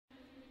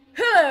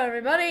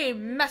everybody,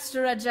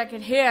 Master Red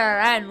Jacket here,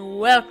 and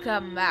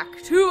welcome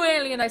back to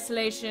Alien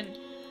Isolation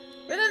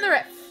Within the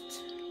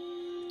Rift.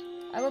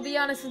 I will be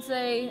honest and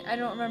say I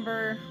don't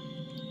remember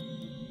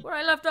where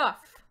I left off.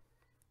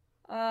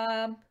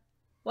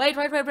 Wait,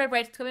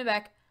 it's coming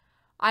back.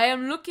 I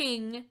am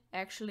looking,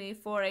 actually,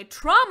 for a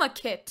trauma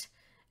kit,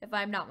 if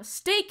I'm not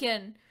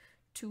mistaken,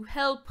 to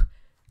help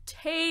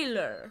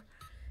Taylor.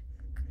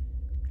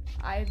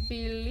 I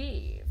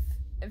believe.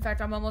 In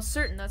fact, I'm almost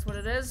certain that's what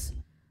it is.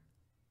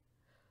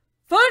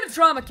 Find a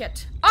trauma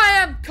kit! I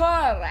am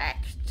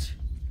correct!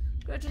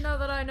 Good to know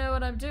that I know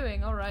what I'm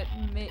doing. Alright,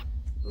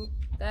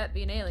 that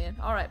be an alien.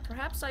 Alright,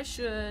 perhaps I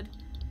should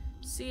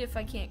see if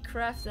I can't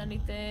craft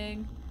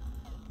anything.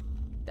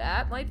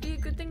 That might be a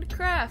good thing to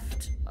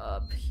craft.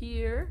 Up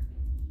here.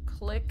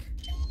 Click.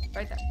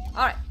 Right there.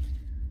 Alright.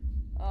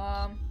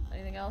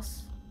 Anything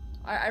else?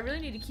 I really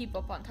need to keep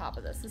up on top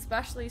of this,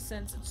 especially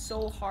since it's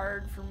so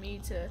hard for me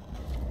to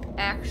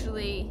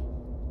actually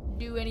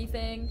do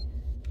anything.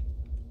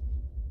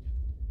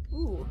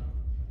 Ooh.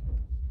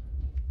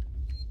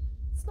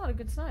 It's not a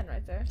good sign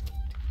right there.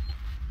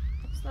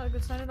 It's not a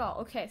good sign at all.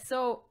 Okay,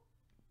 so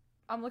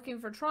I'm looking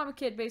for trauma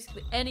kit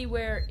basically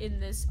anywhere in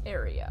this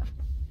area.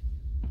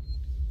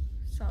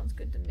 Sounds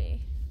good to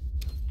me.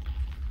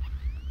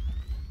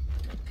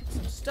 Pick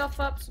some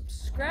stuff up, some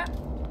scrap.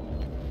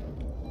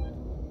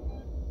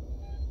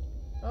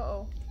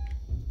 Uh-oh.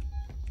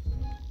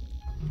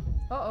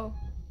 Uh-oh.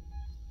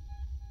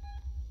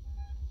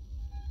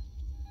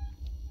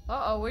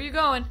 Uh-oh, where you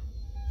going?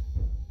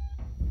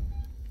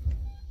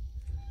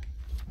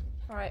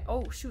 Alright,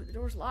 oh shoot, the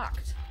door's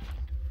locked.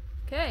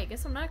 Okay,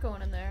 guess I'm not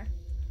going in there.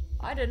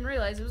 I didn't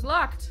realize it was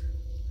locked.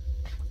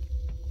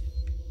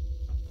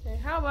 Okay,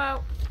 how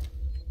about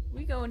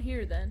we go in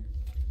here then?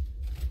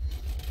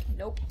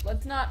 Nope,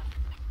 let's not.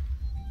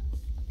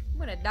 I'm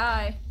gonna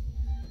die.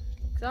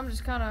 Cause I'm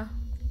just kinda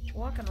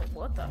walking,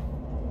 what the?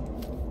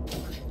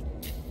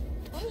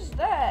 What is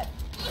that?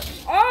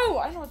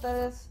 Oh, I know what that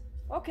is.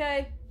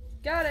 Okay,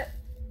 got it.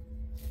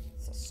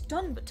 It's a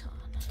stun baton.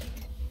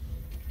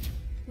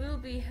 Will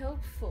be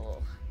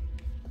helpful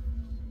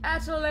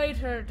at a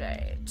later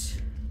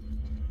date.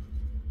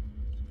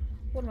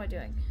 What am I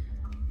doing?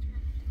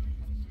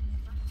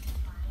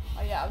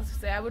 Oh yeah, I was gonna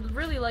say, I would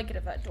really like it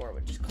if that door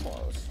would just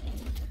close.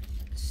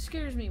 It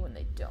scares me when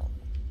they don't.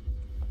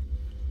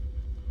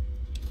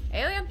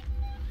 Alien?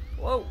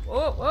 Whoa,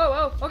 whoa, whoa,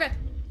 whoa, okay.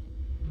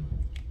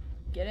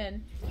 Get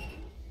in.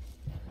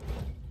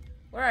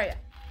 Where are you?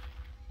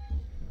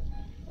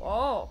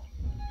 Oh.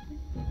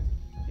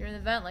 You're in the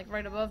vent, like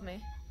right above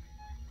me.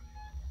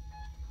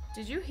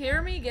 Did you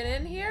hear me get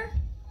in here?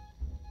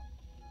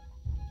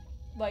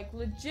 Like,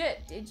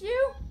 legit, did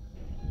you?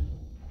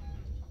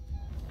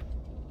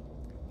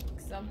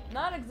 Because I'm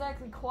not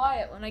exactly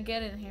quiet when I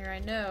get in here, I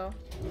know.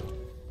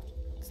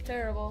 It's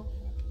terrible.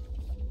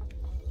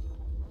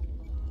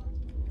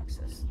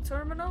 Access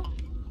terminal?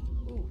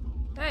 Ooh.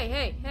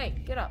 Hey,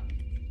 get up.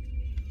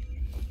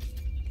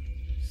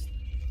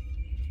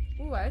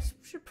 Ooh, I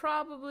should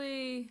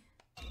probably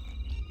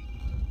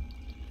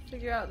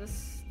figure out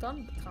this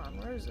stun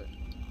baton. Where is it?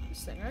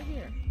 This thing right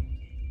here.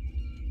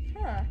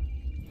 Huh.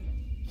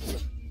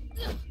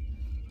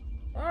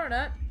 Or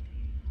not.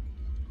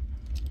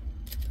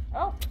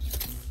 Oh.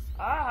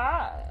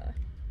 Aha.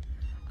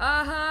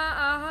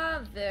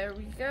 Aha. There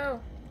we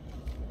go.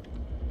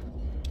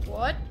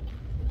 What?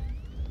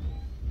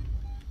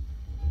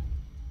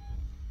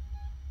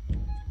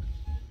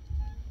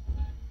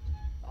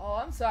 Oh,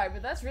 I'm sorry,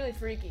 but that's really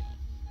freaky.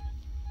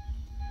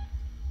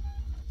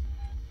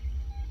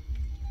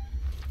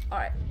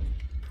 Alright.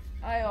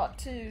 I ought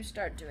to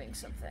start doing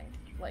something,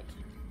 like,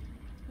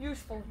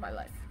 useful with my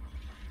life.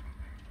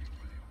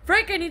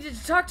 Frank, I needed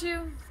to talk to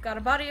you. Got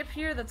a body up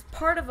here that's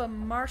part of a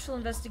martial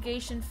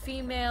investigation,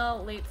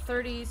 female, late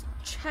 30s,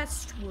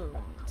 chest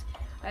wound.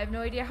 I have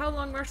no idea how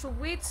long Marshall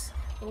waits,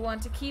 but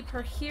want to keep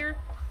her here.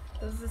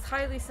 This is a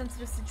highly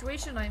sensitive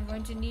situation. I'm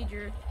going to need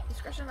your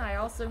discretion. I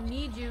also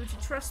need you to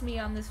trust me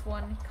on this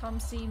one.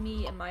 Come see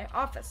me in my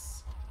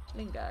office.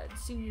 Lingard,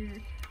 Senior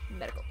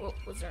Medical. Oh,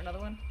 was there another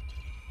one?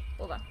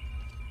 Hold on.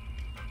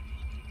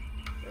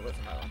 There was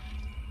another one.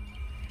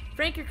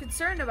 Frank, you're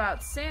concerned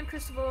about San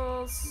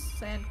Cristobal's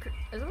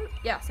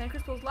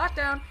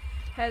lockdown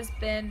has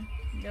been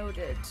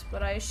noted,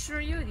 but I assure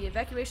you the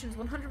evacuation is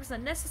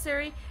 100%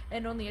 necessary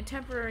and only a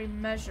temporary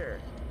measure.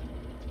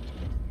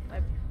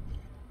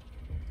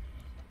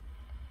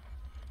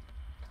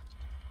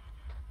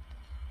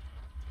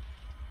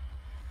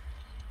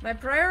 My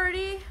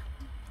priority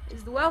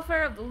is the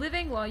welfare of the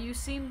living, while you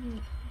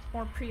seem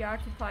more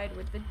preoccupied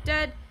with the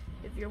dead.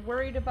 If you're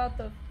worried about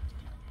the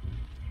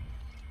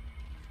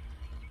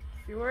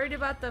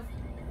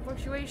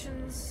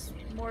fluctuations,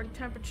 morgue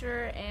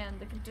temperature, and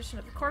the condition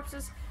of the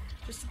corpses,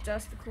 just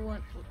adjust the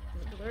coolant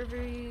in the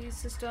delivery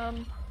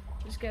system.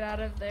 Just get out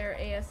of there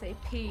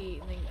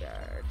ASAP,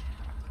 Lingard.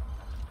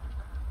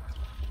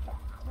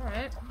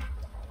 Alright.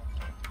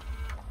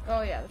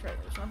 Oh yeah, that's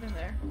right, there's nothing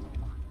there.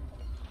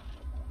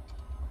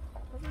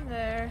 Nothing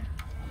there.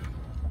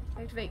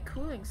 Activate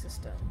cooling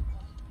system.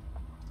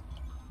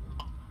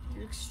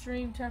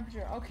 Extreme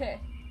temperature. Okay.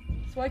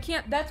 So I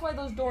can't, that's why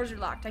those doors are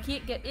locked. I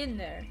can't get in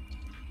there.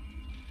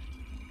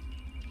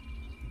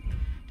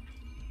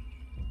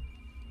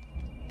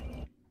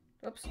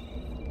 Oops.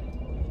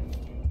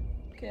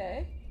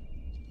 Okay.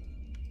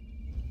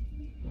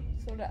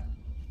 So that.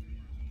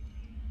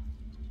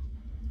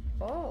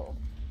 Oh.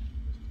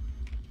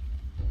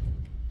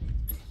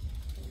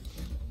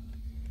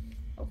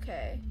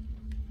 Okay.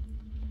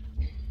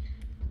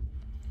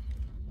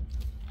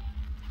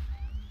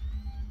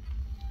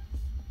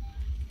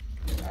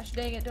 Gosh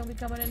dang it, don't be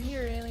coming in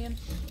here, alien.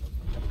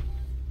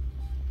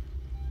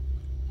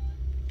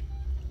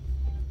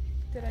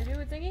 Did I do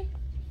a thingy?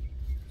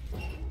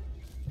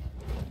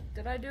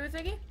 Did I do a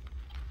thingy?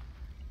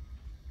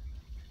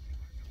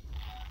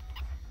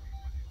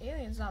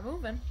 Alien's not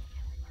moving.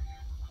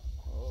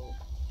 Oh.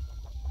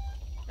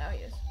 Now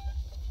he is.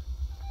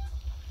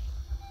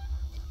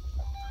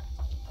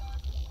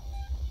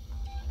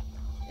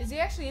 Is he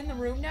actually in the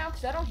room now?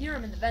 Because I don't hear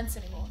him in the vents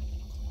anymore.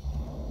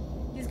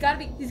 He's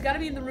gotta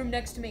be in the room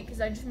next to me, because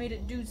I just made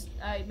it do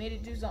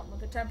something with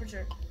the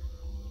temperature.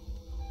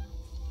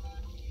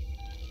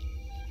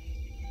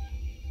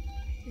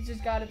 He's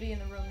just gotta be in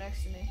the room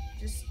next to me.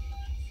 Just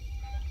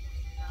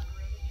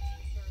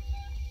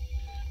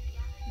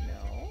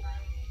no.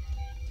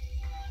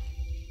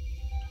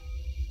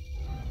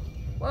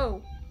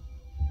 Whoa.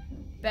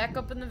 Back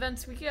up in the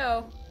vents we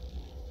go.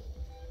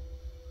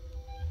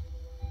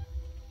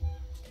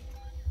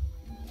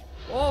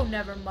 Oh,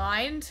 never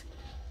mind.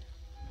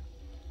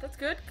 That's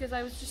good, because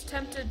I was just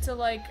tempted to,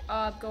 like,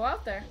 go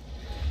out there.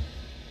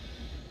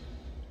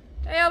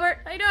 Hey, Albert,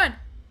 how you doing?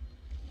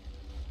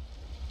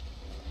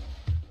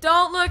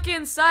 Don't look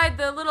inside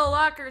the little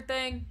locker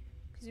thing,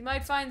 because you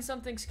might find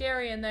something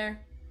scary in there.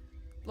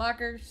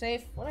 Locker,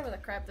 safe, whatever the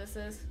crap this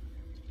is.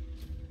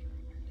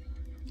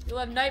 You'll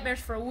have nightmares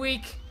for a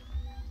week.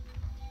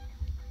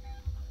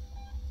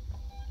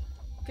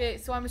 Okay,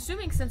 so I'm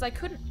assuming since I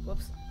couldn't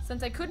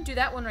do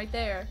that one right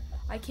there,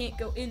 I can't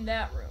go in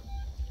that room.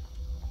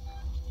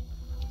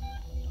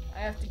 I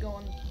have to go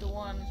on the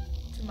one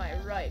to my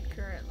right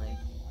currently.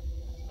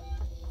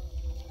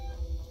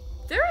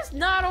 There is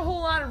not a whole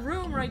lot of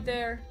room right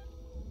there.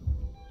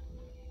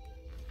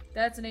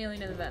 That's an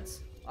alien in the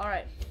vents.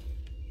 Alright.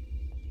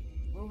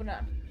 Moving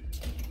on.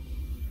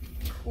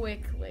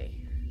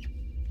 Quickly.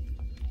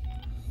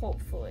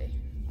 Hopefully.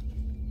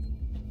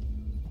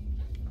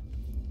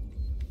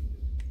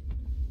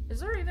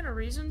 Is there even a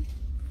reason?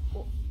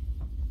 Oh.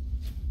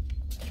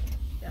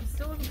 Yeah, I'm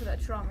still looking for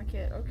that trauma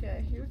kit.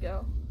 Okay, here we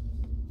go.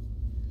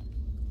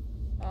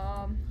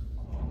 Oh.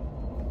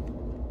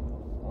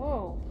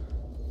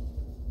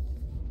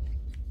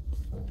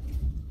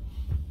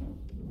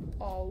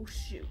 Oh,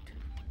 shoot.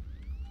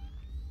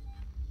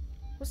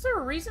 Was there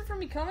a reason for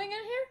me coming in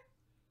here?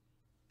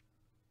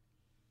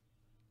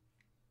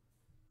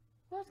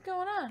 What's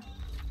going on?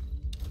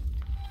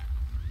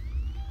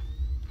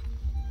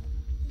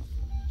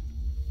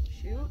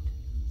 Shoot.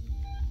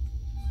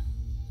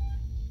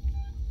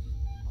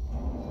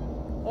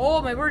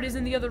 Oh, my word, is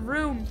in the other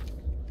room.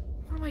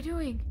 What am I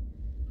doing?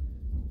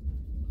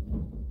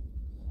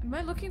 Am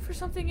I looking for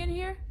something in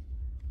here?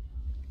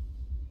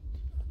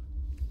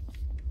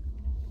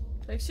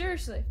 Like,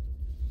 seriously.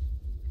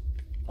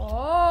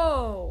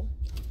 Oh.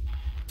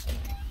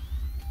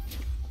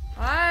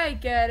 I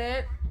get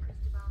it.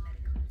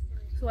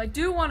 So I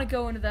do want to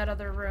go into that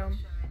other room.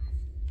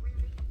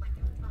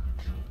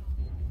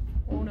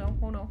 Oh no,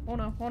 oh no, oh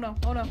no, oh no,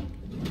 oh no.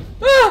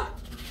 Ah!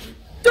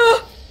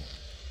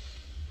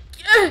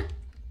 Ah!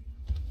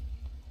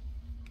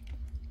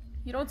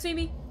 You don't see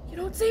me? You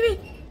don't see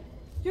me?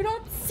 You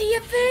don't see a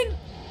thing?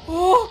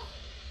 Oh!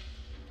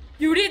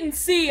 You didn't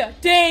see a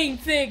dang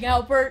thing,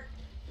 Albert.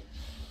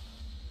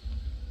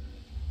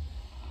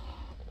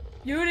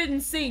 You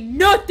didn't see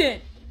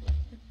nothing.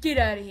 Get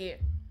out of here.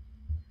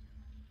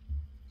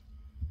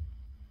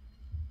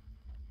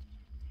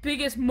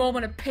 Biggest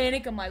moment of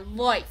panic of my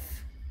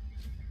life.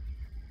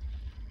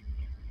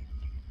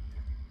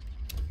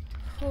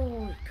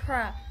 Holy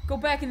crap. Go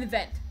back in the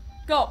vent.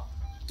 Go.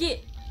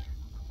 Get.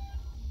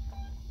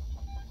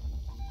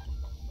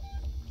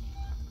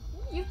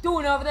 What are you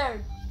doing over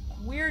there?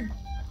 Weird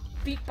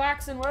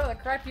beatboxing, whatever the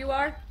crap you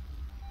are.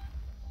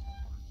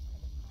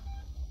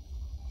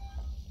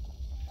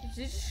 Did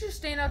you just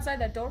stand outside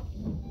that door?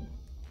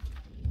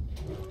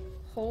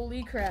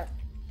 Holy crap.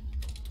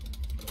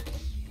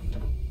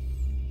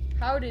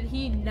 How did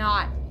he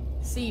not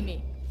see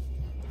me?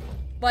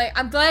 Like,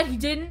 I'm glad he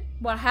didn't,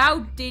 but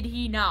how did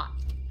he not?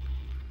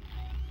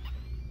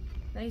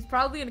 Then he's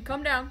probably gonna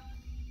come down.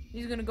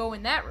 He's gonna go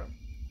in that room.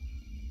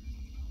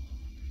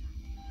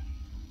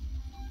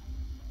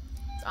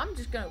 So I'm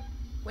just gonna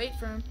wait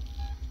for him.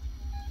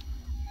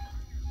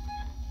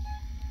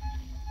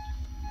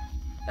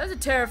 That's a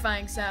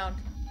terrifying sound.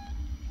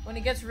 When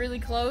it gets really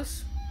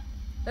close,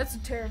 that's a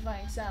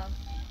terrifying sound.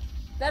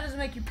 That doesn't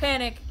make you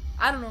panic.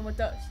 I don't know what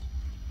does.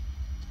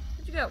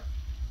 Where'd you go?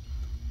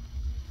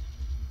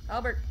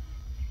 Albert.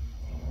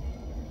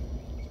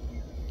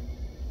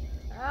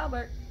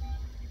 Albert.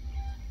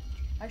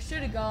 I should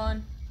have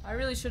gone. I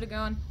really should have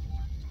gone.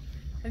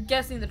 I'm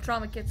guessing the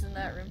trauma kit's in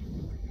that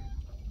room.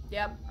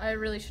 Yep, I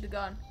really should have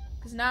gone.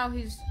 Because now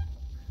he's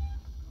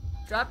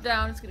dropped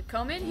down. It's going to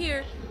come in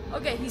here.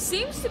 Okay, he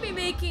seems to be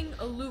making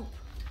a loop.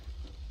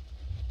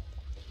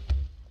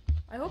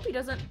 I hope he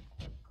doesn't...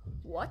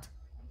 What?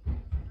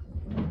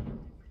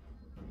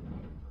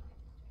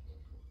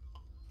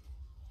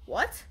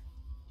 What?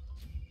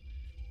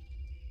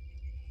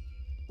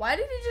 Why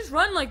did he just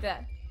run like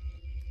that?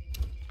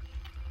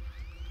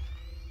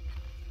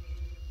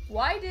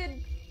 Why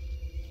did...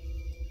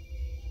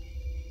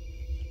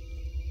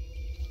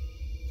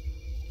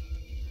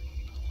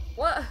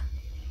 What?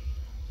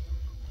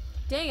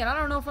 Dang it, I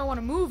don't know if I want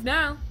to move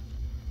now.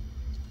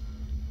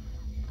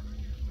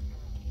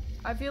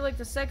 I feel like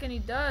the second he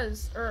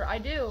does, or I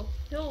do,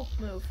 he'll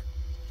move.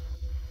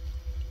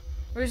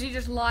 Or is he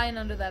just lying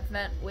under that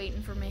vent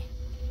waiting for me?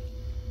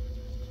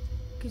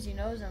 Because he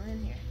knows I'm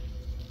in here.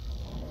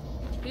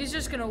 He's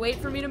just gonna wait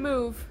for me to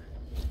move.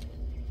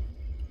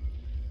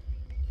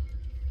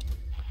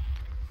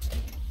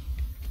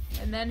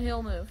 And then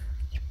he'll move.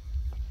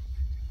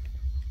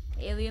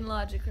 Alien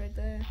logic right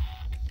there.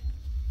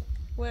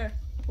 Where?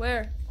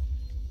 Where?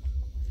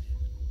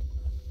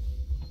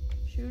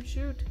 Shoot,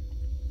 shoot.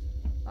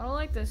 I don't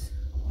like this.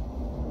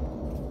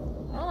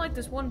 I don't like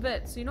this one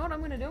bit. So you know what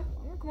I'm gonna do?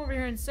 I'm gonna come over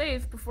here and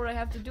save before I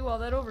have to do all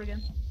that over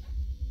again.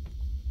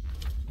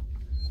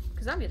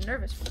 Because I'm getting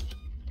nervous.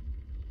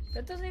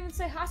 That doesn't even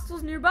say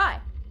hostiles nearby.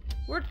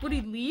 Would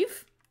he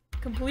leave?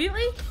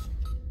 Completely?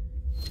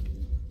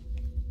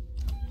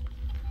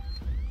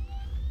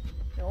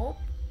 Nope.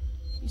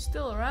 He's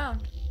still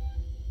around.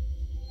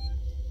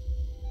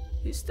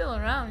 He's still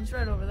around. He's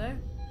right over there.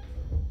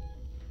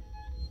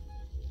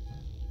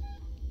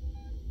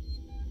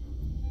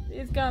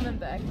 He's coming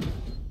back.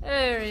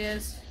 There he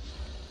is.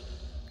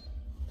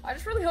 I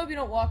just really hope you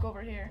don't walk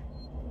over here.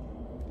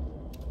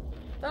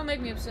 That'll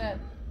make me upset.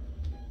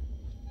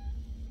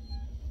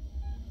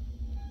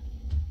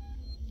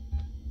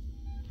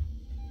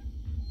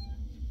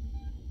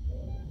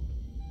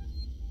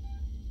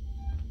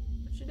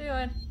 What you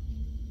doing?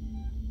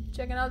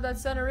 Checking out that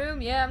center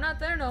room? Yeah, I'm not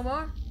there no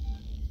more.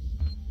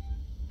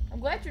 I'm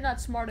glad you're not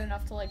smart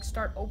enough to like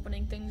start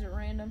opening things at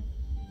random.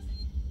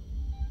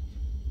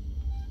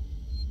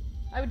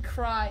 I would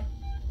cry.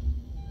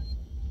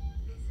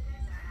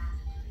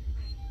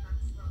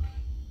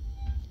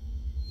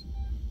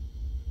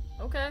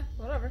 Okay,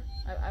 whatever.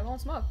 I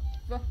won't smoke.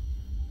 Go.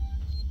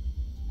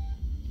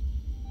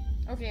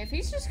 Okay, if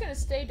he's just gonna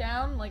stay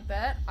down like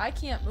that, I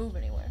can't move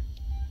anywhere.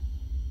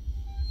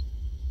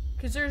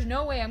 Because there's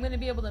no way I'm gonna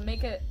be able to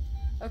make it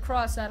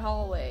across that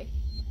hallway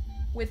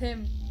with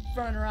him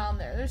running around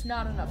there. There's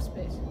not enough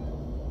space.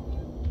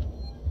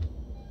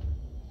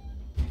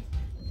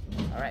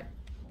 Alright.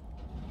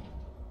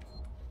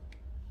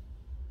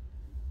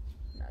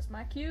 That's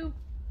my cue.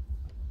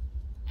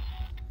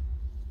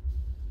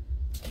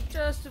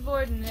 Just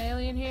avoiding an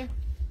alien here.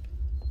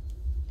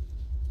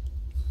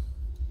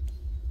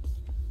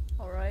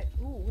 Alright.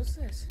 Ooh, what's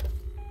this?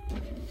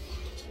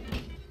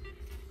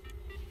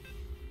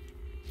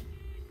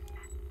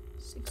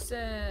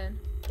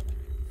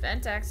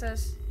 Vent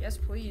access. Yes,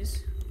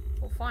 please.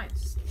 Oh, fine.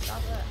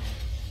 Stop that.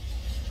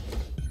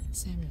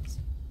 Samuels,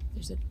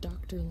 there's a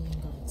Dr.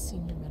 Lingard,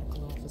 senior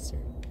medical officer.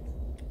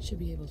 Should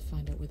be able to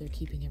find out where they're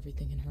keeping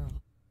everything in her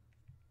office.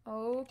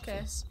 Okay.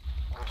 Yes.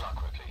 Good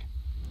luck, Ripley.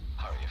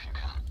 Hurry if you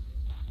can.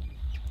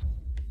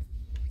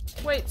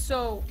 Wait,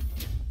 so...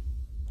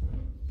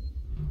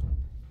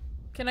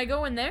 Can I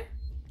go in there?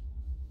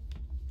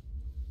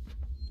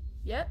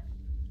 Yet?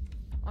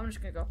 I'm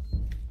just gonna go.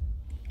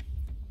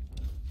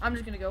 I'm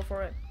just gonna go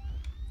for it.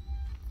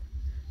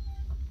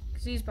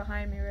 Because he's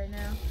behind me right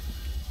now.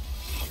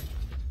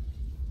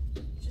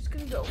 Just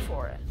gonna go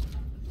for it.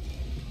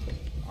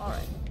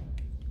 Alright.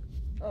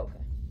 Okay.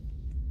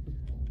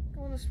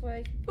 Going this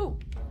way. Ooh!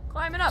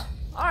 Climbing up!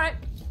 Alright.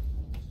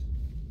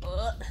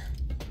 I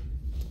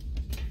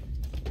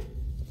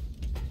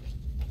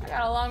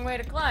got a long way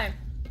to climb.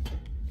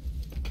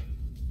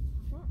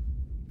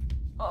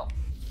 Oh.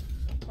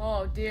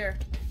 Oh dear.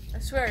 I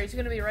swear, he's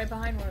gonna be right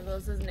behind one of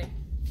those, isn't he?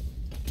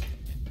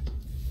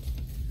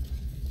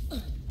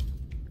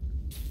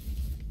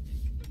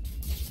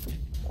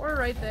 Or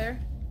right there.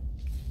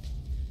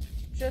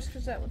 Just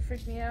because that would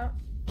freak me out.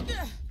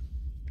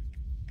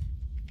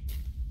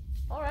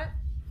 Alright.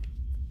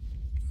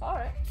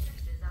 Alright.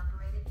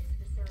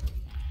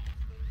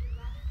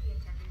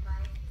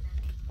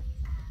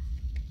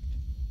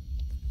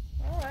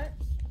 Alright.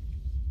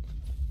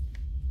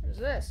 What is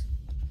this?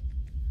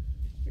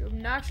 You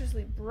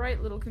obnoxiously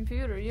bright little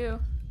computer, you.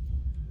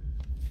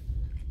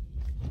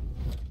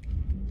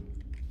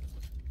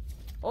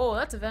 Oh,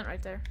 that's a vent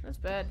right there. That's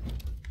bad.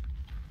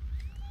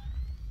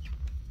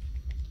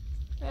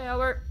 Hey,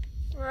 Albert.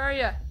 Where are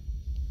you?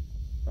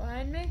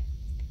 Behind me?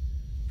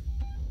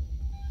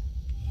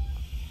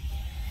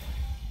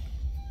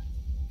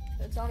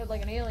 That sounded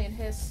like an alien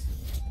hiss.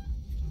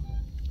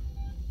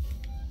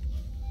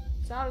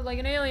 Sounded like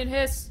an alien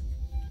hiss.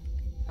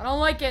 I don't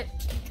like it.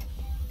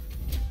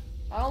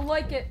 I don't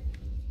like it.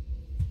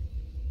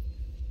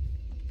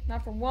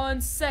 Not for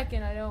 1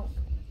 second, I don't.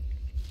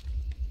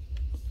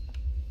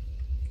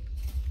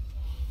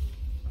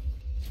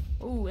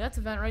 Ooh, that's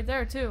a vent right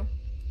there, too.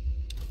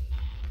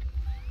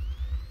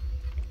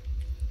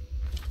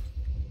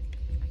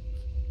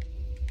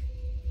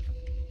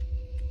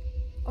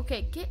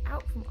 Okay, get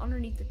out from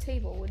underneath the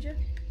table, would you?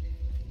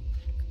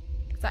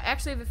 Because I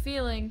actually have a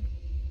feeling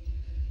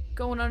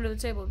going under the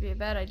table would be a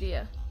bad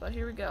idea. But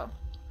here we go.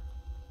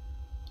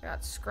 I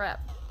got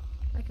scrap.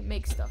 I can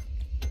make stuff.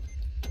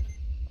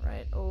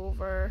 Right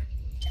over.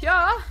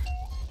 Yeah!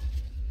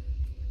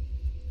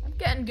 I'm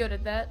getting good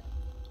at that.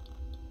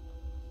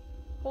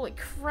 Holy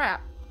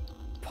crap.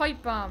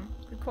 Pipe bomb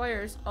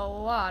requires a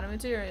lot of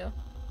material.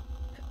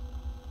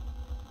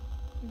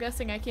 I'm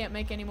guessing I can't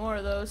make any more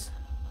of those.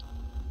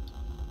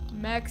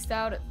 Maxed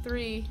out at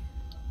 3.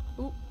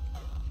 Ooh.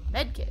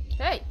 Medkit.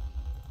 Hey!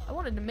 I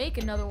wanted to make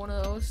another one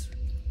of those.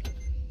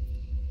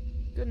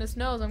 Goodness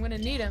knows I'm gonna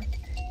need him.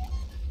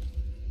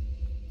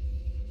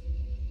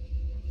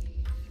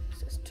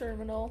 This is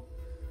terminal.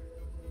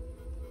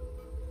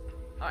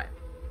 Alright.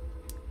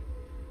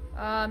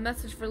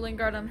 Message for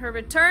Lingard on her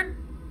return.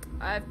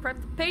 I've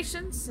prepped the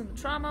patients in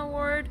the trauma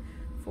ward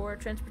for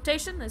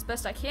transportation as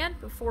best I can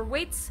before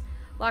waits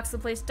locks the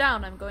place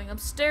down. I'm going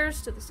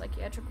upstairs to the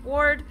psychiatric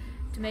ward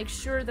to make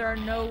sure there are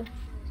no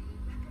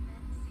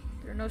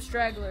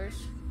stragglers.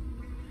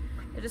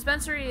 The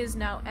dispensary is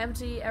now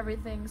empty.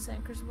 Everything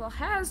San Cristobal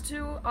has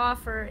to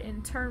offer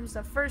in terms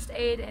of first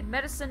aid and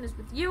medicine is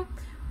with you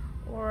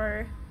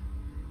or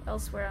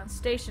elsewhere on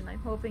station. I'm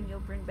hoping you'll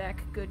bring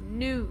back good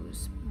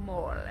news,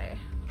 Morley.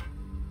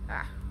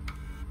 Ah.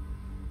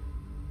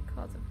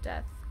 Cause of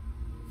death,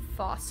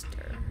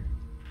 Foster.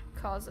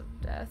 Cause of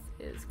death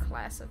is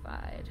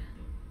classified.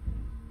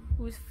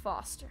 Who's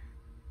Foster?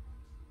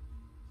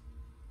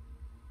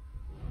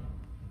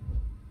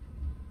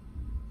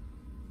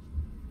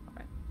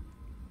 Alright.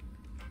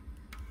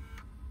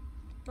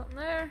 Nothing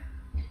there.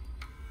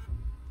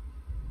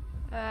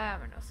 Ah,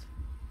 my nose.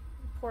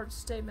 Report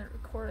statement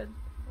recorded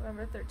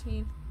November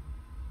 13th.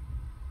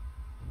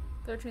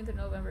 13th of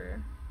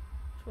November,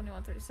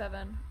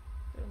 2137.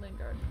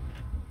 Lingard.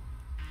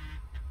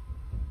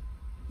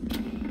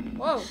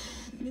 Whoa!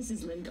 This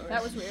is Lingard.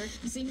 That was weird.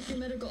 Senior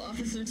Medical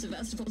Officer,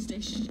 Sevastopol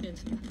Station.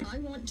 I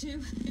want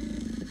to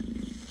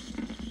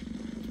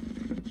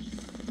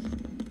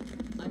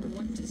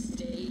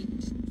state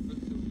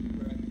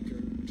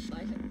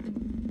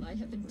I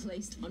have been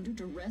placed under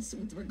duress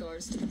with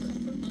regards to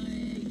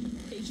my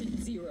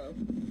patient 0.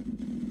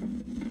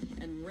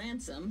 And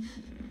Ransom,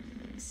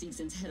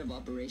 Season's head of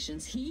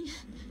operations, he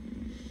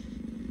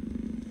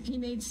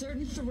made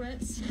certain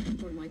threats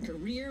for my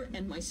career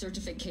and my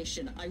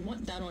certification. I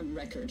want that on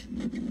record.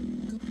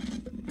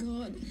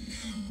 God,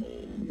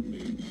 hold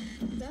me.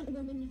 That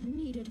woman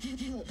needed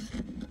help.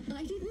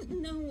 I didn't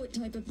know what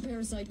type of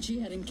parasite she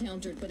had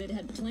encountered, but it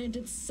had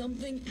planted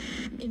something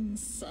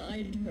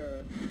inside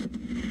her.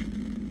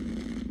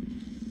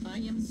 I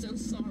am so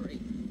sorry.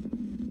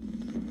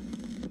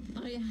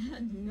 I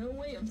had no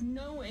way of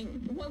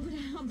knowing what would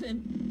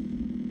happen.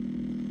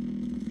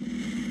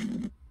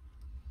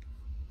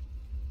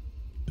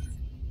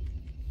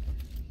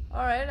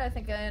 Alright, I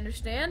think I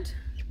understand.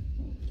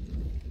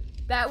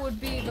 That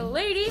would be the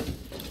lady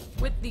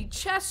with the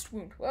chest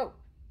wound. Whoa.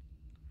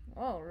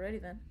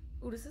 Alrighty then.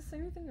 Ooh, does this say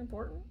anything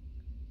important?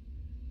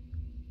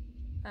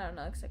 I don't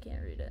know, because I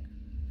can't read it.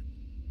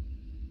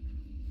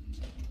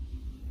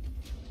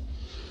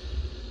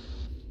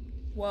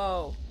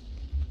 Whoa.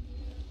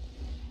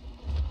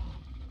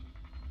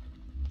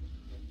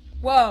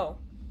 Whoa.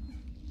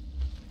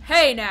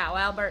 Hey now,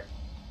 Albert.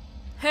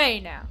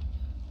 Hey now.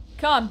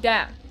 Calm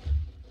down.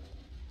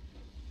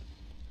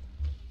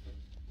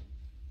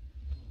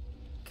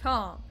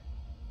 Calm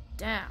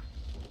down.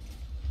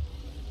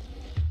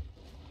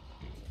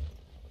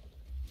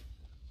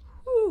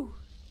 Whew.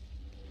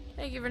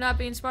 Thank you for not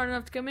being smart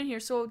enough to come in here.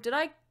 So,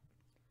 am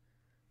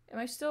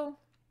I still?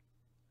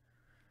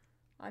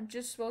 I'm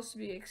just supposed to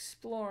be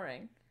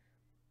exploring.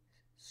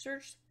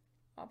 Search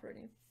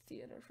operating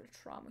theater for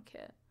trauma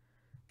kit.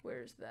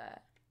 Where's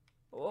that?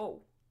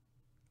 Oh.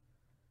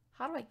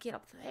 How do I get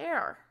up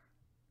there?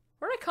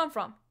 Where did I come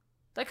from?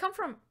 Did I come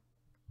from?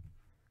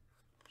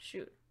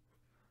 Shoot.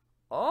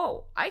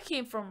 Oh, I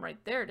came from right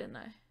there, didn't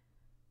I?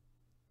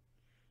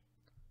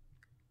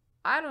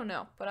 I don't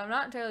know, but I'm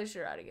not entirely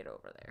sure how to get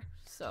over there.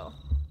 So,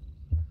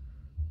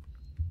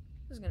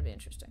 this is going to be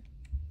interesting.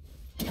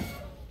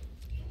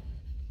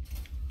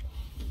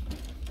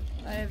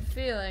 I have a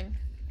feeling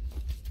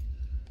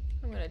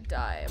I'm going to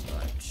die a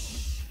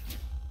bunch.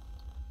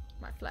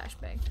 My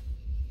flashbang.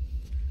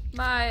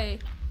 My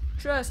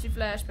trusty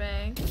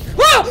flashbang.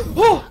 Whoa!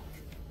 Oh!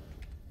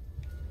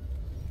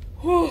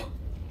 Oh!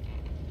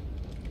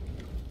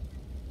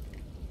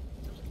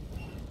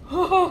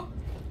 Oh.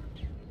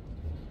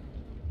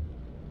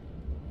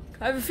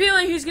 I have a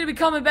feeling he's gonna be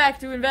coming back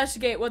to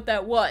investigate what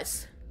that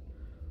was.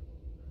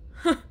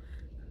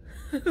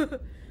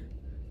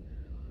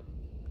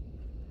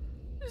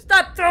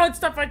 Stop throwing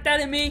stuff like that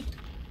at me.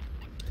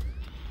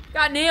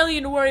 Got an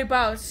alien to worry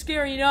about. It's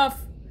scary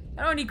enough.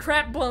 I don't need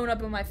crap blown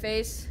up in my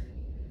face.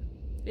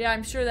 Yeah,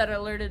 I'm sure that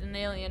alerted an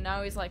alien.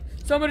 Now he's like,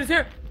 somebody's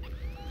here.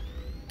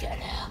 Get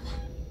him.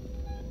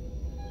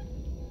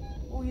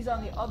 Oh, he's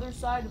on the other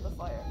side of the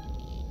fire.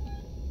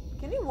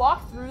 Can he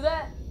walk through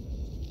that?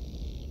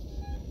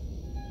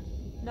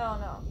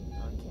 No,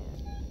 he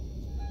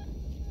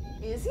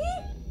can't. Is he?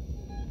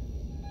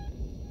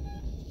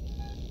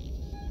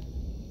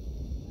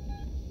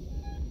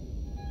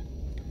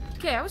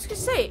 Okay, I was gonna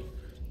say,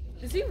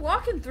 is he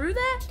walking through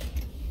that?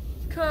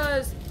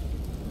 'Cause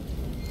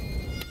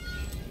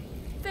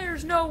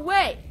there's no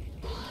way.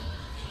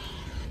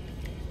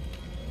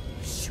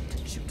 Shoot.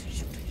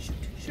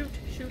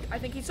 I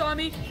think he saw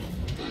me.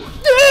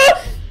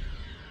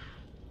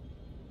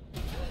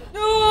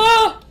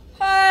 Oh,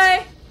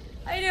 hi.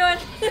 How you doing?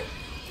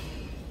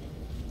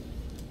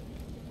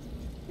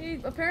 He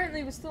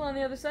apparently was still on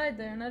the other side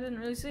there, and I didn't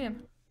really see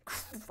him.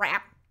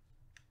 Crap.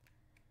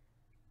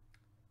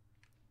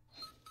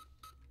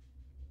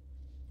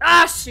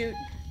 Ah, shoot.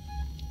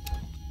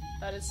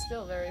 That is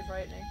still very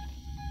frightening.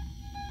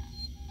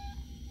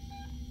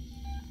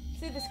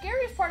 See, the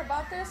scariest part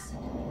about this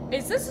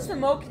is the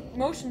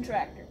motion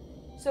tracker.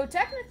 So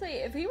technically,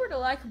 if he were to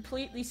lie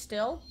completely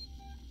still,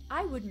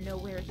 I wouldn't know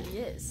where he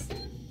is.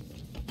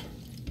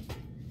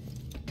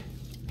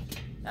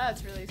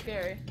 That's really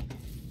scary.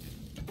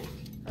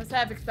 I was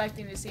half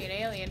expecting to see an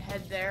alien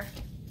head there,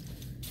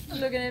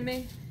 looking at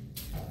me.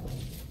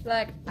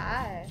 Like,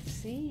 I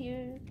see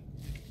you.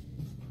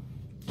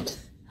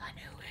 I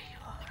know where you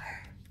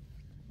are.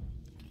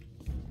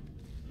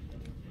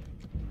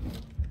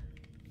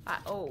 I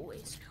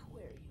always know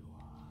where you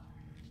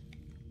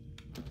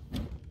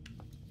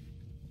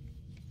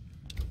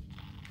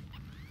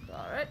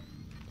are. Alright.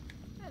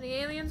 Any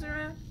aliens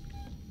around?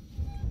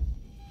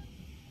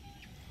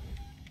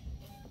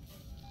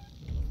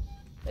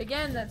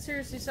 Again, that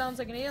seriously sounds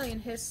like an alien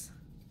hiss.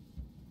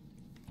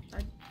 I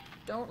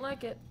don't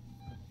like it.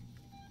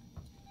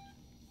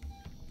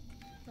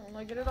 Don't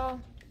like it at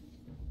all.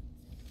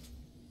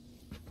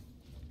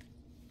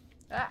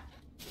 Ah!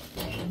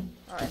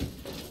 Alright.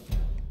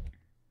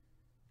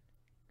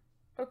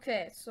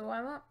 Okay, so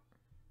I'm up.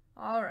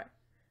 Alright.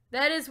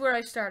 That is where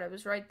I started. I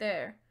was right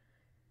there.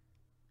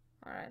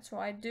 Alright, so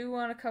I do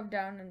want to come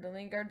down into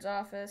Lingard's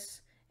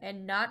office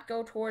and not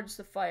go towards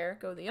the fire.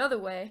 Go the other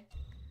way.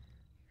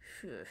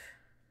 Phew.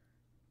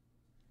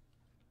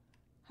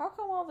 How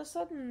come all of a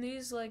sudden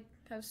these, like,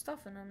 have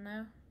stuff in them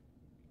now?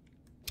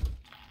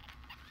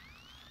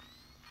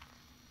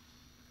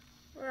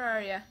 Where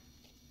are ya,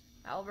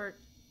 Albert?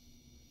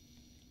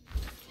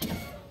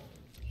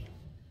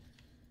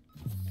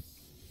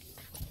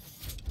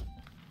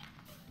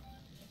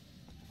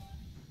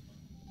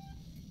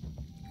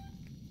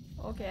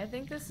 Okay, I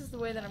think this is the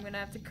way that I'm gonna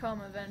have to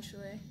come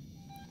eventually.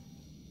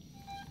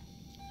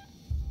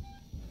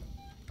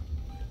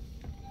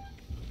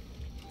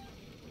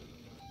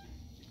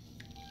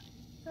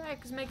 What the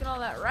heck is making all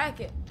that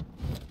racket?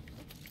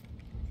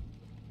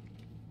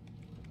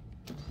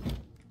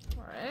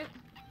 Alright.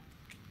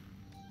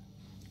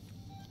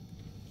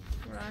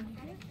 We're on here.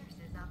 Many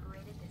nurses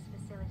operated this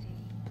facility.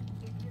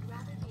 If you'd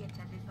rather be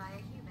attended by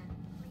a human,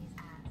 please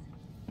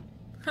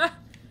ask.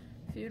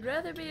 If you'd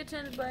rather be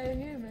attended by a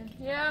human.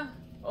 Yeah.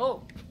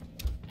 Oh.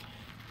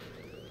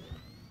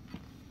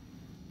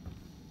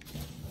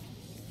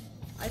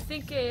 I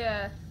think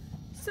a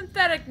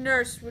synthetic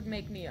nurse would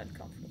make me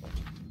uncomfortable.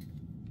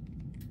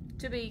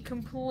 To be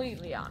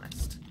completely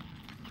honest.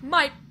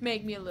 Might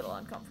make me a little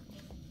uncomfortable.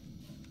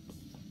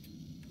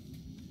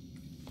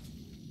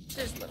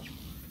 Just a little.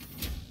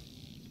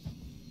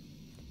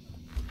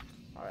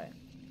 Alright.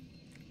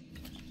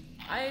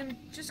 I'm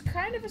just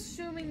kind of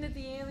assuming that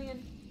the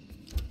alien...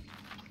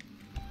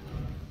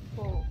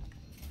 Whoa.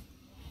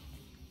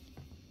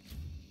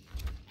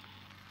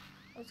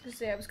 I was gonna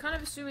say, I was kind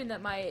of assuming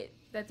that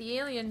that the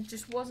alien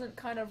just wasn't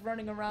kind of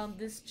running around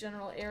this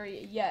general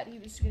area yet. He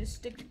was gonna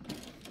stick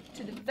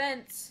to the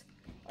vents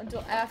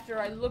until after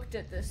I looked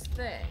at this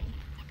thing.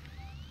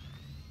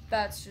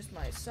 That's just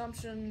my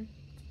assumption.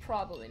 It's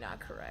probably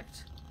not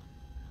correct.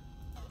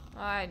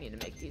 I need to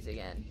make these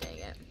again. Dang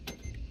it.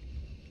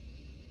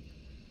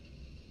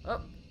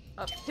 Oh,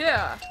 up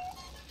here.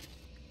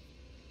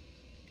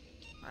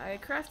 I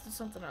crafted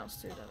something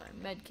else too, didn't I?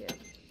 Medkit.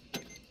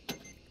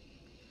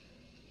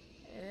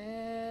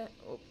 And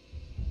oh,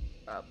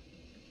 up.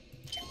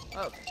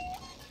 Okay.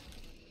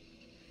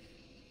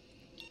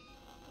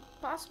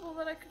 Possible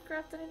that I could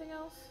craft anything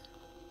else?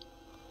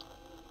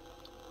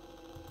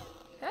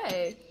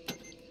 Hey.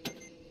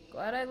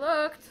 Glad I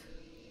looked.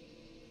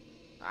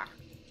 Ah.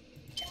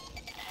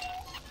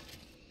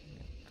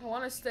 I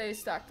want to stay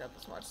stocked up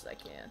as much as I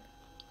can.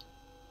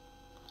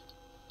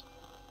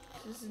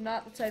 This is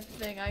not the type of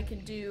thing I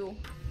can do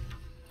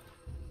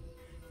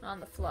on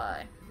the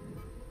fly.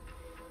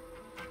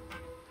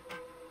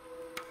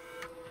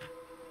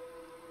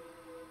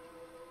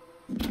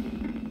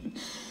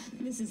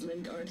 This is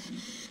Lingard,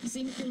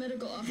 Senior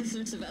Medical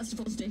Officer,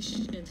 Sevastopol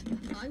Station.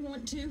 I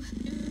want to...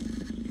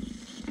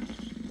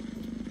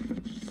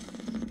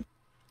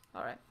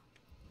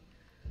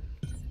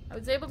 I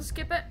was able to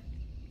skip it.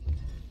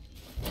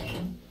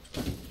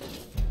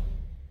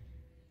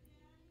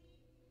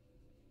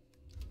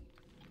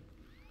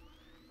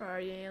 Where are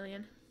you,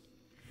 alien?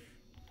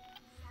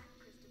 San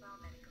Cristobal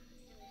Medical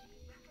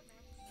Facility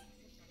recommends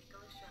basic medical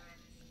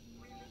assurance.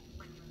 Really,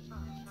 when you're far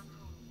from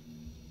home.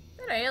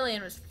 That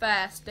alien was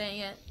fast, dang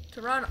it.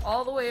 To run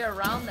all the way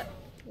around the...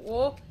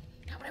 Whoa.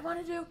 Not what I want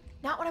to do.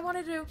 Not what I want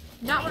to do.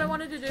 Not what I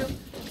wanted to do.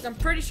 Because I'm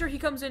pretty sure he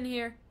comes in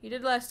here. He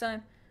did last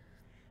time.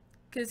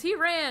 Because he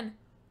ran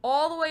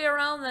all the way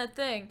around that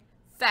thing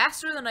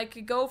faster than I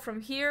could go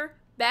from here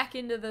back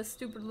into the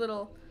stupid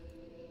little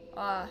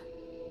locker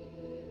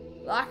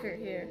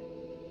here.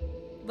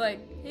 Like,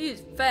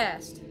 he's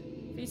fast.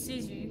 If he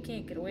sees you, you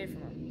can't get away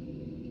from him.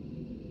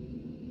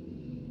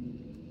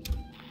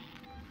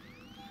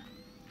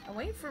 I'm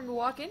waiting for him to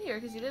walk in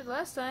here because he did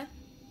last time.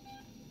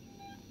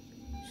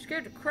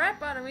 Scared the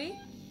crap out of me.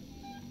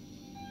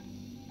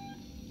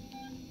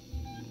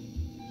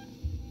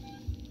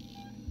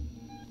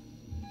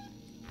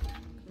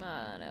 Come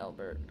on,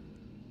 Albert.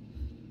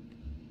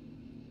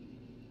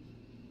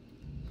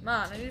 Come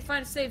on, I need to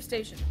find a save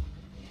station.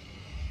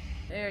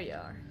 There you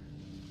are.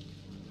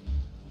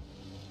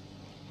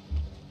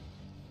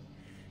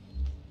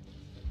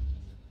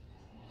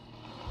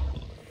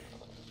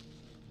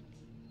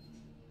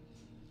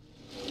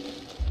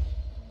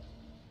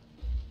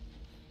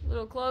 A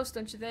little close,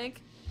 don't you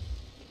think?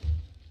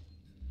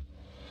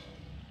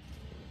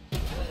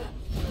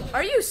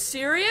 Are you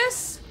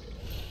serious?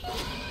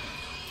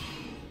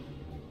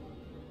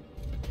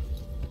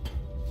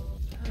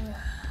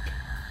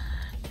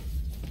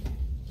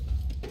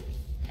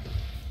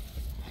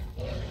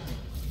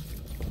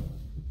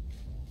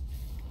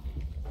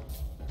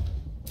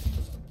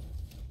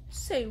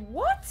 Say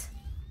what?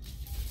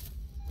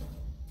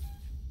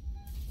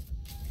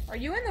 Are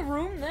you in the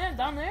room there,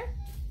 down there?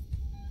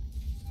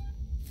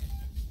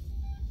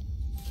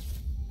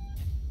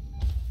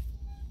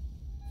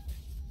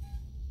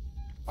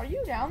 Are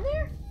you down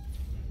there?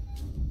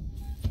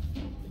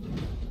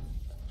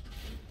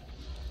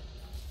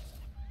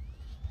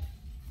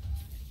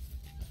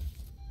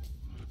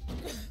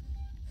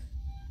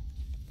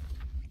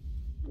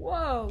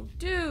 Whoa,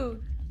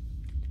 dude.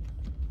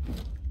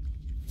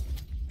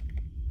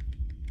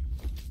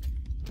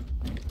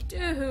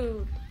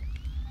 Dude.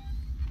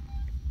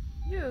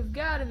 You have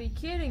got to be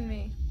kidding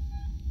me.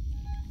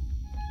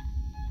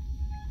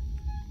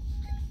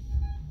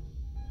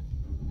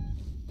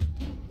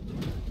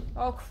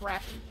 Oh,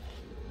 crap.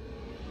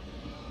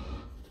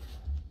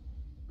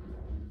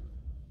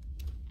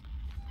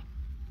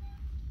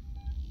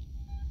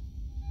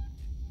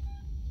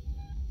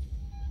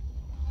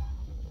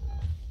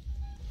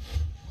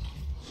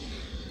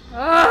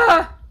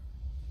 Ah!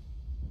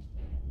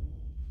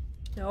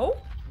 No?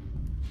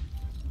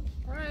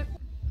 Alright.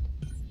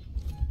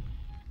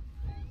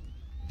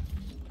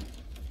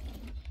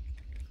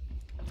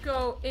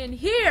 Go in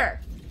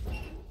here!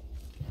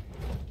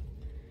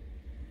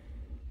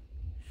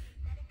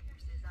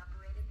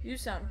 You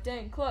sound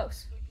dang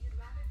close. If you'd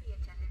rather be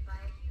attended by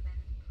a human,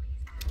 please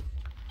ask.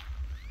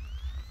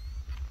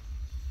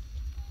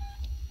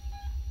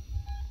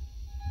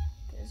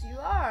 Because you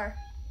are.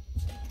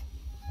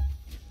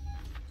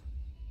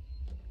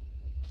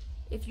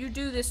 If you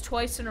do this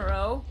twice in a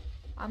row,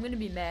 I'm gonna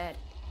be mad.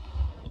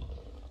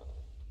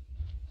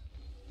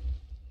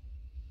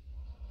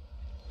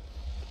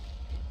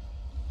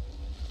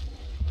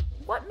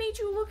 What made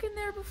you look in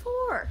there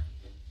before?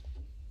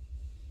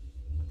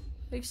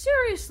 Like,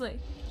 seriously?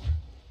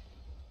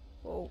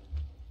 Whoa.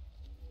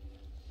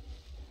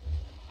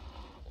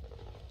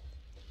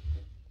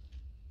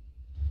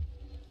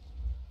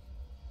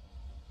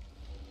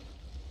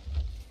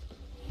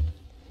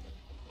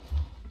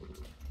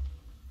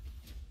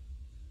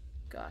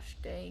 Gosh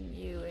dang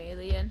you,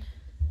 alien.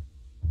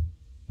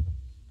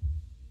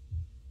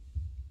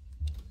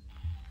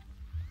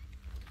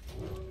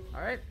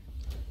 Alright.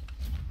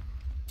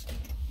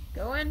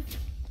 Go in.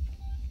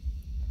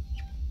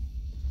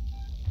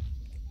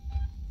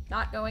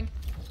 Not going.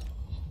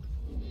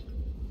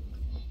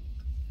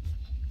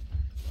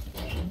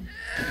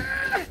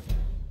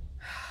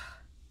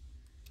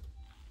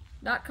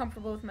 Not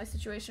comfortable with my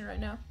situation right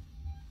now.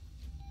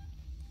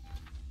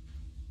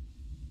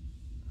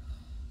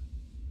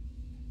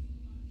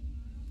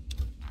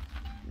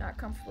 Not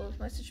comfortable with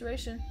my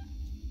situation.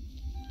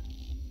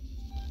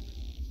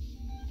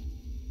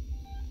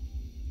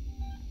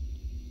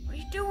 What are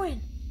you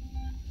doing?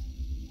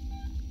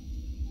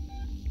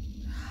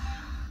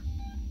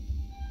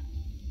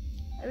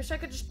 I wish I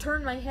could just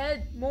turn my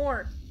head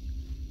more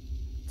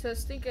to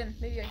thinking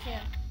maybe I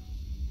can.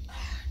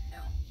 No.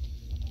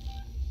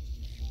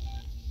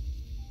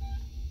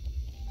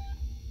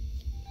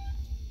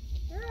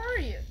 Where are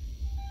you?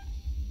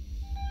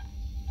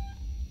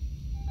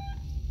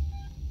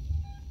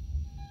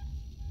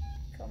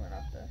 Coming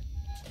up there.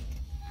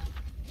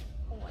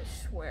 Oh, I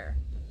swear.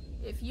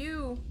 If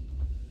you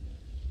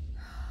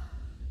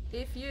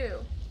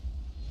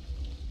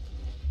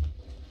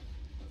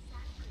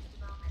San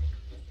Cristobal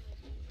Medical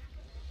Facility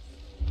recommends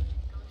basic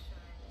medical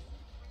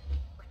assurance.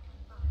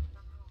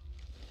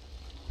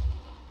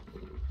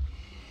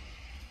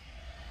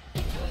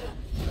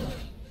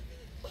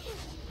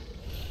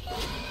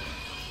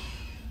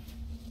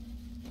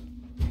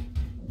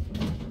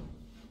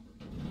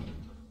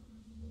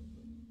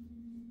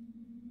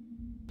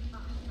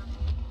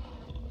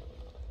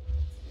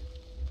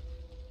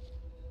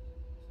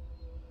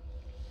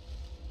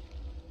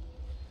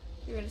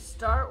 You're gonna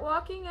start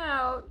walking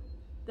out,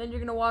 then you're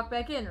gonna walk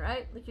back in,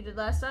 right? Like you did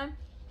last time?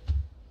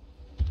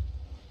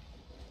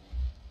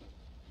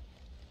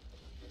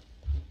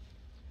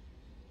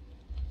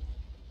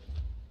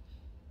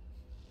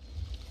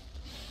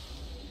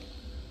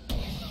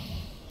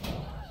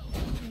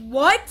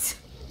 What?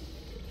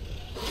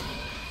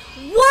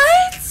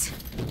 What?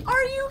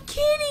 Are you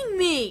kidding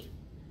me?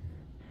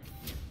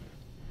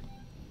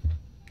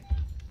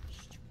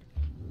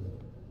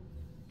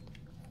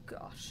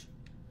 Gosh.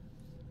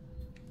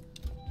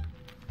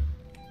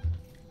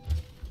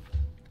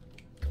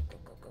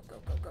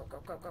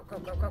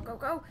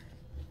 Go.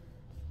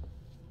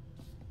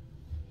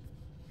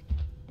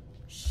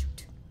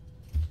 Shoot.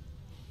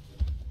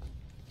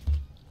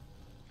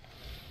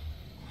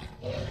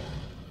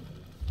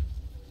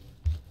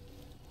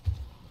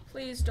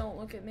 Please don't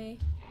look at me.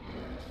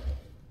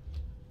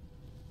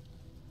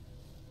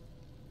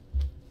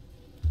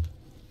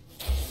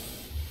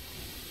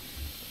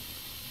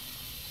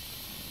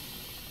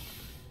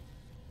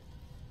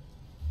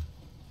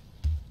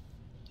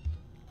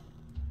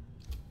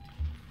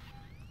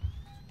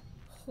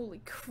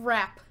 Holy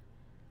crap.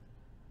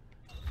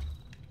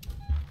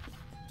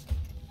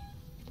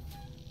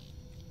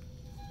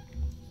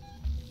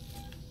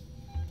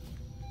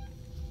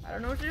 I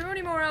don't know what to do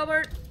anymore,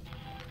 Albert.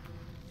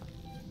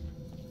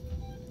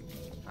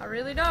 I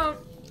really don't.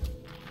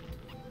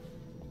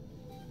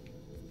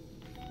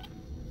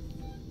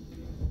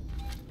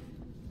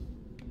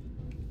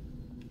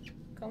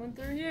 Coming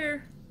through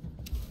here.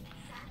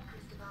 San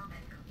Cristobal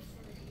Medical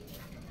Facility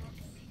recommends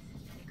cease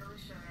medical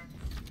assurance.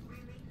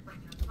 Really,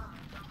 when you're far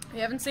from home. We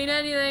haven't seen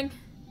anything.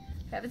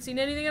 Haven't seen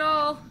anything at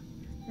all.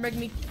 You're making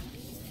me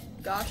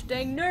gosh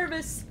dang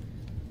nervous.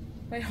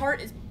 My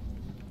heart is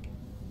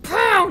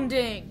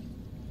pounding.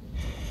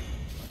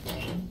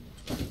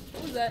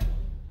 What was that?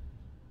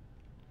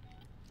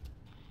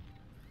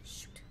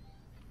 Shoot.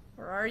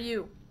 Where are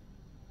you?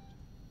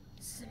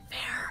 This isn't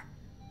fair.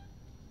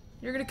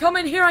 You're gonna come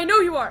in here, I know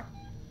you are.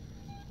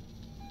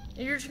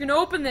 And you're just gonna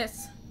open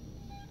this.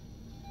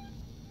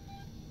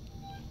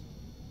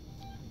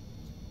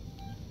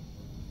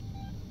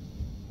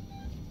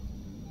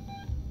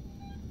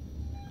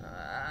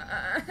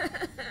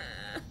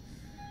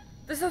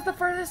 This is the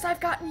furthest I've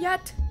gotten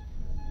yet.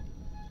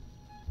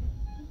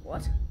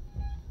 What?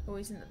 Oh,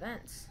 he's in the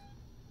vents.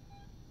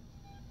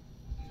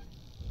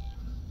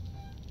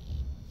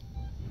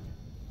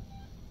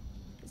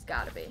 He's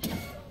gotta be.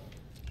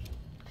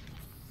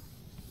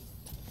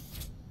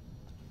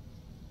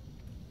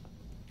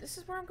 This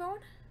is where I'm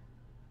going?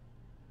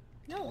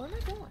 No, where am I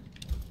going?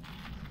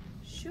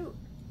 Shoot.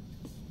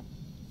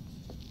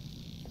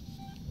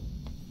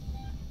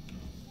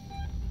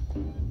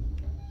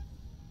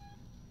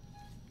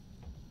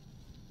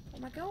 Where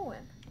am I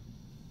going?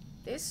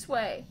 This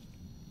way.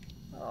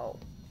 Oh.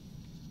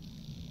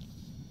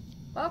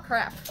 Oh,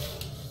 crap.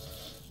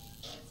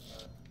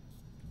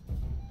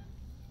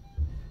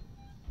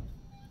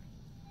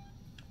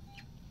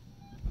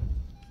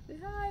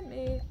 Behind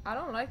me. I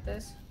don't like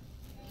this.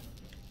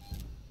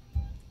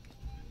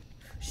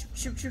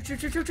 Shoot, shoot, shoot,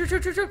 shoot, shoot, shoot,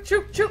 shoot, shoot, shoot,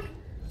 shoot, shoot.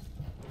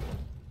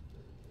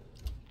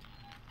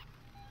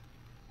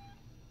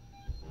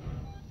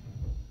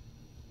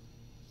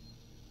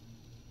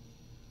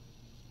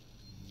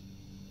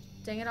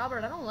 Dang it,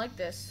 Albert, I don't like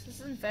this.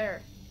 This isn't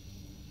fair.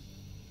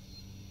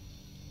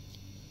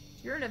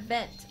 You're an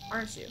event,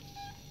 aren't you?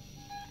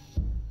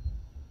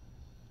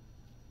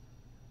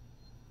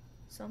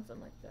 Something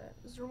like that.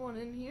 Is there one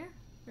in here?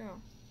 No.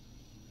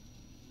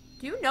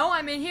 Do you know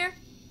I'm in here?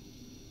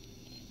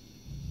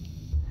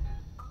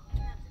 All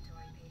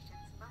transitory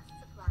patients must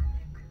supply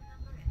their crew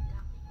number and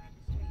docking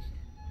registration.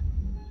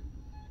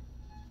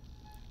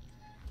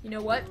 You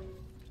know what?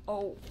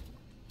 Oh.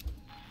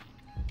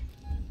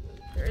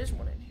 There is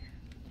one in here.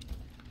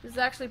 This is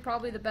actually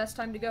probably the best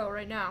time to go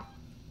right now.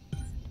 Are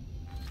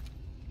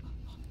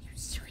you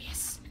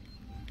serious?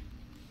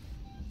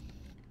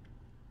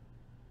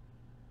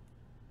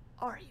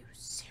 Are you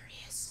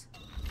serious?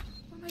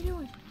 What am I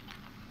doing?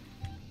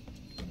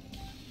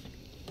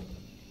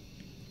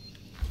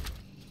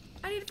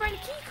 I need to find a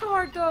key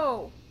card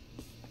though.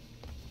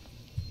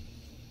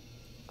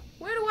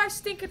 Where do I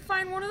stink and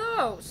find one of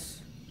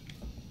those?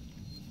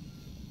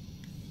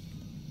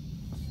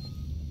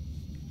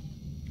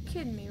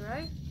 Kidding me,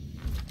 right?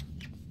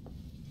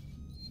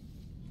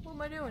 What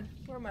am I doing?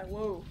 Where am I?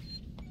 Whoa.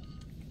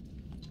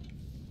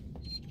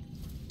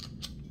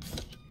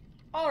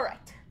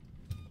 Alright.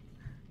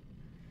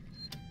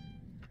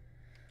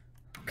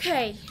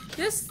 Okay,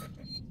 this...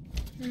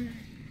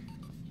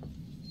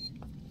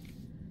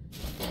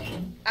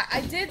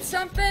 I did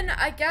something,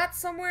 I got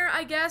somewhere,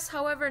 I guess.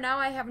 However, now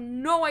I have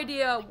no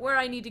idea where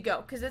I need to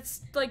go. Because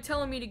it's like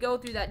telling me to go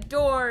through that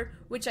door,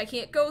 which I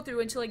can't go through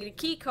until I get a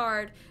key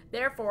card.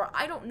 Therefore,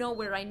 I don't know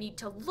where I need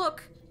to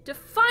look to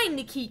find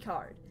the key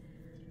card.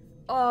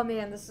 Oh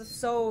man, this is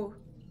so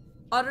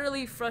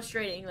utterly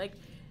frustrating. Like,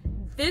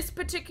 this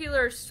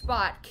particular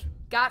spot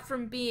got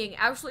from being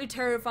absolutely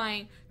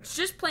terrifying to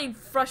just plain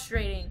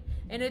frustrating.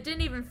 And it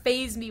didn't even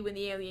faze me when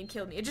the alien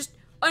killed me. It just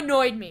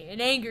annoyed me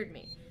and angered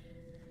me.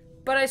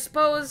 But I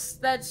suppose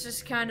that's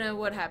just kind of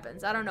what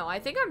happens. I don't know. I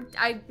think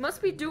I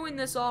must be doing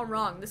this all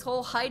wrong. This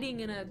whole hiding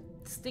in a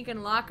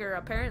stinking locker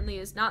apparently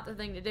is not the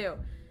thing to do.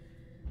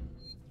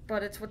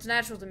 But it's what's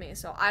natural to me,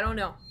 so I don't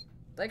know.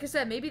 Like I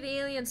said, maybe the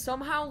alien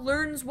somehow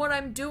learns what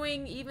I'm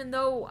doing, even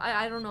though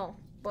I don't know.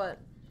 But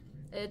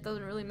it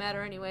doesn't really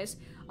matter anyways.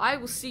 I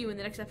will see you in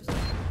the next episode.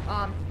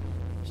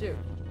 Shoot.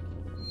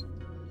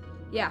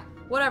 Yeah,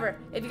 whatever.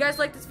 If you guys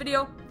like this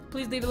video,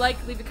 please leave a like,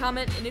 leave a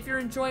comment, and if you're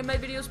enjoying my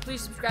videos,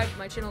 please subscribe to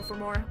my channel for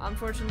more.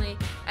 Unfortunately,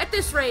 at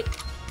this rate,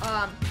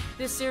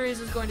 this series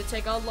is going to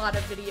take a lot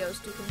of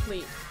videos to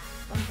complete,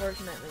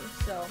 unfortunately.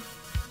 So,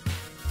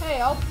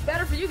 hey, all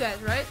better for you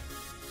guys, right?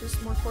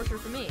 Just more torture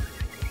for me.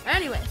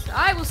 Anyways,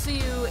 I will see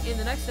you in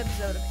the next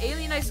episode of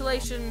Alien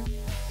Isolation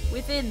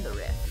Within the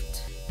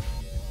Rift.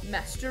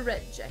 Master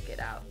Red Jacket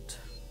out.